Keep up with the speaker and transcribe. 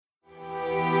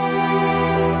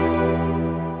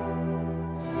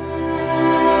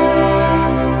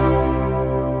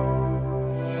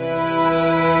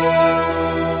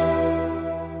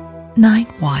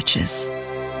Churches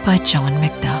by John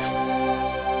Macduff.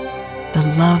 The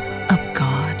love of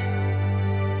God.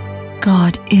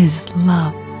 God is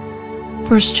love.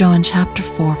 1 John chapter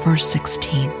 4, verse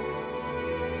 16.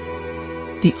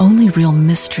 The only real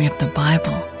mystery of the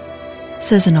Bible,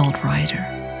 says an old writer,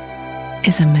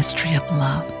 is a mystery of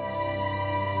love.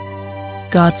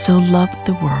 God so loved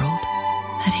the world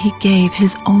that he gave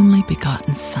his only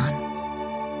begotten Son.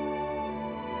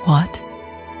 What?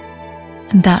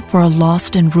 And that for a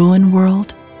lost and ruined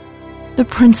world, the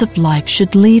Prince of Life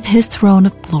should leave his throne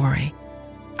of glory,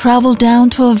 travel down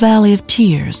to a valley of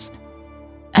tears,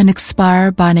 and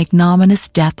expire by an ignominious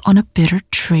death on a bitter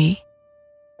tree?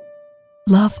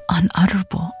 Love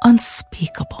unutterable,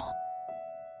 unspeakable.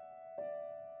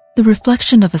 The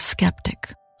reflection of a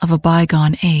skeptic of a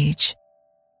bygone age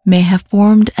may have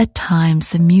formed at times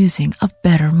the musing of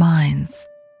better minds.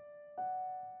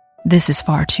 This is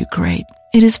far too great.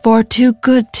 It is far too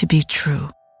good to be true.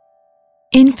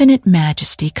 Infinite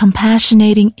majesty,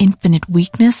 compassionating infinite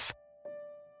weakness,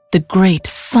 the great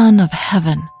Son of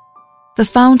heaven, the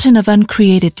fountain of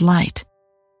uncreated light,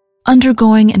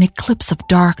 undergoing an eclipse of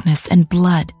darkness and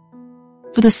blood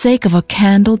for the sake of a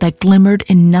candle that glimmered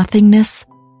in nothingness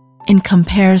in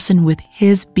comparison with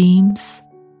his beams.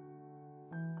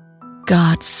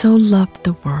 God so loved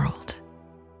the world.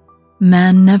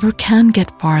 Man never can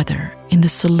get farther in the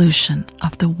solution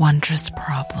of the wondrous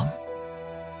problem.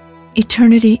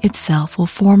 Eternity itself will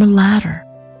form a ladder,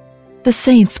 the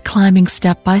saints climbing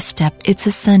step by step its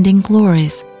ascending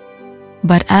glories.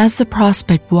 But as the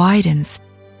prospect widens,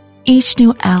 each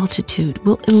new altitude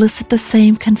will elicit the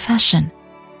same confession: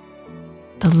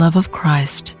 the love of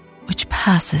Christ which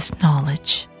passes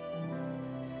knowledge.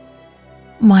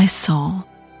 My soul,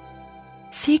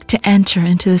 seek to enter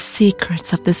into the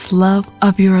secrets of this love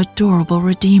of your adorable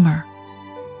Redeemer.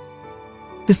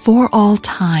 Before all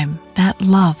time, that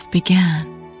love began.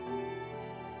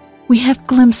 We have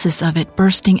glimpses of it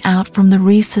bursting out from the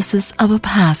recesses of a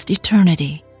past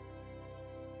eternity.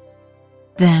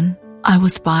 Then I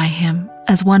was by him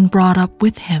as one brought up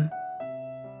with him,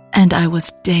 and I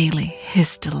was daily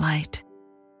his delight,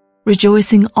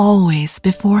 rejoicing always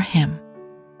before him.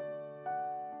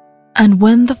 And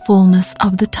when the fullness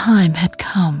of the time had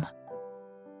come,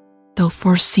 though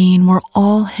foreseen were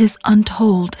all his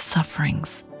untold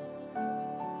sufferings,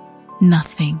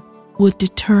 nothing would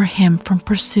deter him from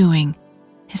pursuing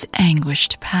his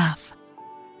anguished path.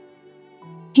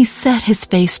 He set his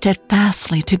face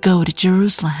steadfastly to go to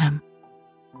Jerusalem.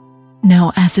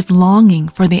 Now, as if longing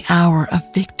for the hour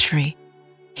of victory,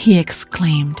 he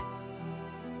exclaimed,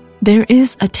 "There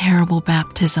is a terrible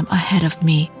baptism ahead of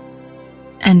me,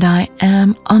 and I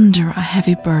am under a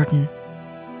heavy burden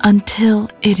until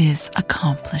it is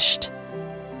accomplished."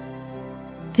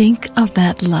 Think of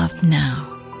that love now.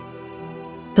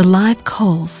 The live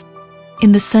coals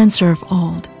in the censer of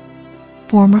old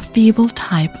form a feeble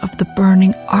type of the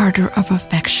burning ardor of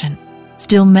affection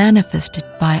still manifested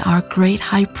by our great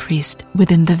high priest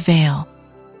within the veil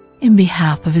in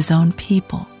behalf of his own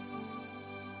people.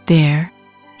 There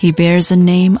he bears a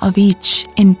name of each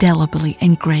indelibly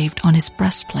engraved on his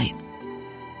breastplate.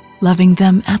 Loving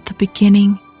them at the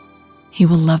beginning, he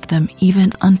will love them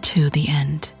even unto the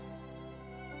end.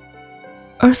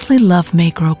 Earthly love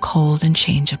may grow cold and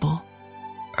changeable.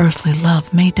 Earthly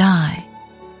love may die.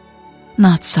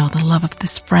 Not so the love of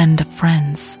this friend of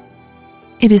friends.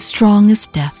 It is strong as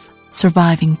death,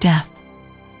 surviving death.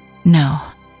 No,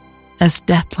 as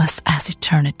deathless as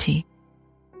eternity.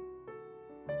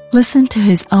 Listen to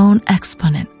his own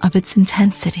exponent of its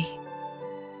intensity.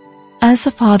 As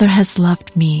the Father has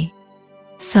loved me,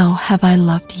 so have I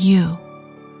loved you.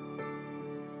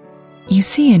 You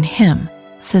see in him,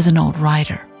 says an old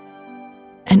writer,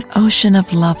 an ocean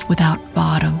of love without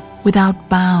bottom, without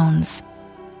bounds,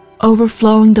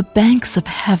 overflowing the banks of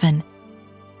heaven,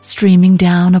 streaming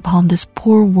down upon this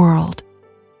poor world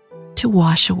to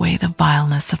wash away the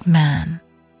vileness of man.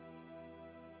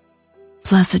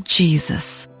 Blessed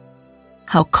Jesus,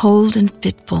 how cold and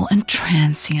fitful and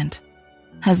transient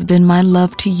has been my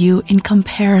love to you in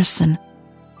comparison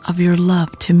of your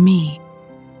love to me.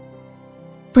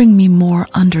 Bring me more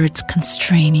under its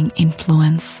constraining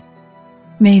influence.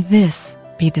 May this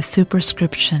be the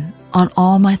superscription on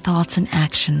all my thoughts and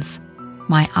actions,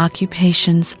 my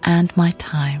occupations and my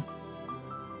time.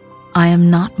 I am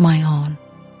not my own.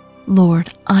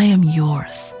 Lord, I am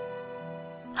yours.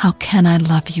 How can I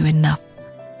love you enough,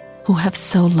 who have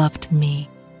so loved me?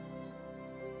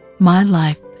 My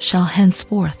life shall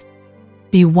henceforth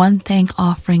be one thank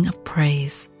offering of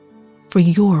praise for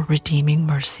your redeeming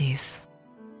mercies.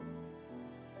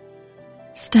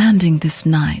 Standing this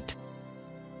night,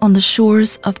 on the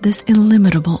shores of this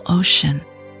illimitable ocean,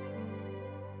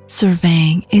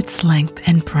 surveying its length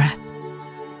and breadth,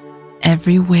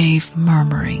 every wave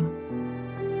murmuring,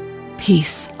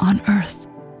 peace on earth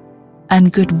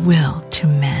and goodwill to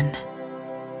men.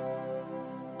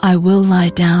 I will lie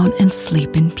down and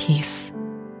sleep in peace,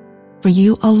 for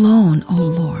you alone, O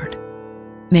Lord,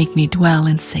 make me dwell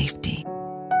in safety.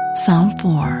 Psalm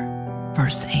 4,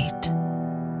 verse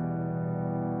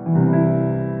 8.